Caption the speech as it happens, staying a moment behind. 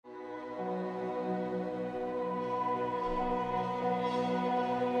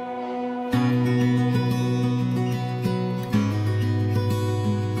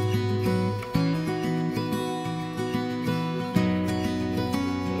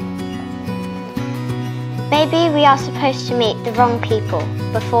Maybe we are supposed to meet the wrong people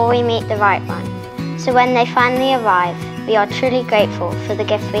before we meet the right one, so when they finally arrive, we are truly grateful for the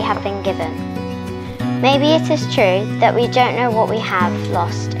gift we have been given. Maybe it is true that we don't know what we have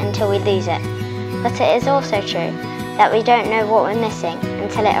lost until we lose it, but it is also true that we don't know what we're missing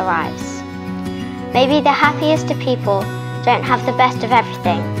until it arrives. Maybe the happiest of people don't have the best of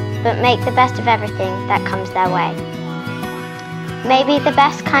everything, but make the best of everything that comes their way. Maybe the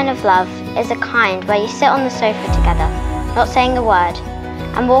best kind of love is a kind where you sit on the sofa together, not saying a word,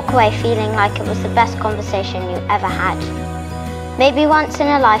 and walk away feeling like it was the best conversation you ever had. Maybe once in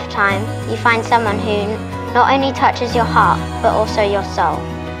a lifetime, you find someone who not only touches your heart, but also your soul.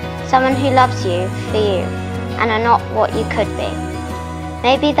 Someone who loves you for you, and are not what you could be.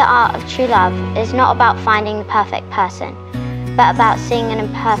 Maybe the art of true love is not about finding the perfect person, but about seeing an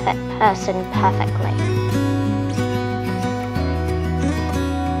imperfect person perfectly.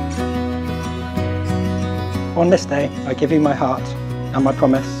 On this day, I give you my heart and my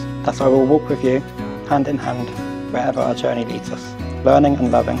promise that I will walk with you, hand in hand, wherever our journey leads us, learning and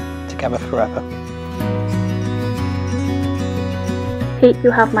loving together forever. Pete,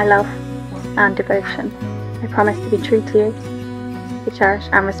 you have my love and devotion. I promise to be true to you, to cherish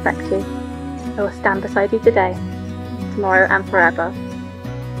and respect you. I will stand beside you today, tomorrow and forever,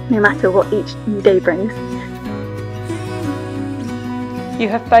 no matter what each new day brings. You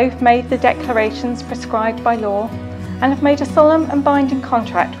have both made the declarations prescribed by law and have made a solemn and binding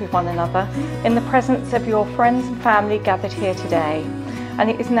contract with one another in the presence of your friends and family gathered here today. And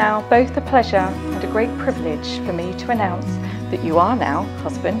it is now both a pleasure and a great privilege for me to announce that you are now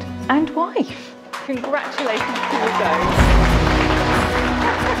husband and wife. Congratulations to you both.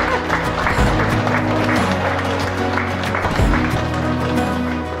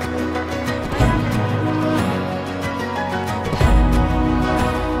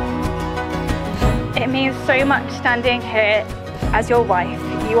 It means so much standing here as your wife.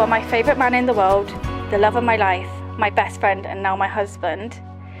 You are my favourite man in the world, the love of my life, my best friend and now my husband.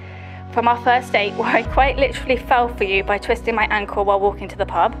 From our first date, where I quite literally fell for you by twisting my ankle while walking to the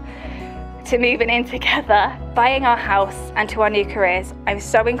pub, to moving in together, buying our house and to our new careers, I'm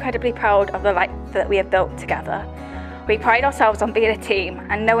so incredibly proud of the life that we have built together. We pride ourselves on being a team,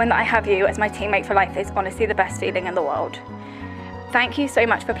 and knowing that I have you as my teammate for life is honestly the best feeling in the world. Thank you so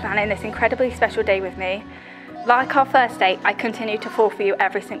much for planning this incredibly special day with me. Like our first date, I continue to fall for you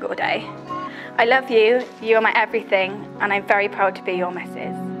every single day. I love you, you are my everything, and I'm very proud to be your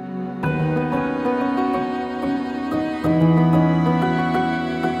missus.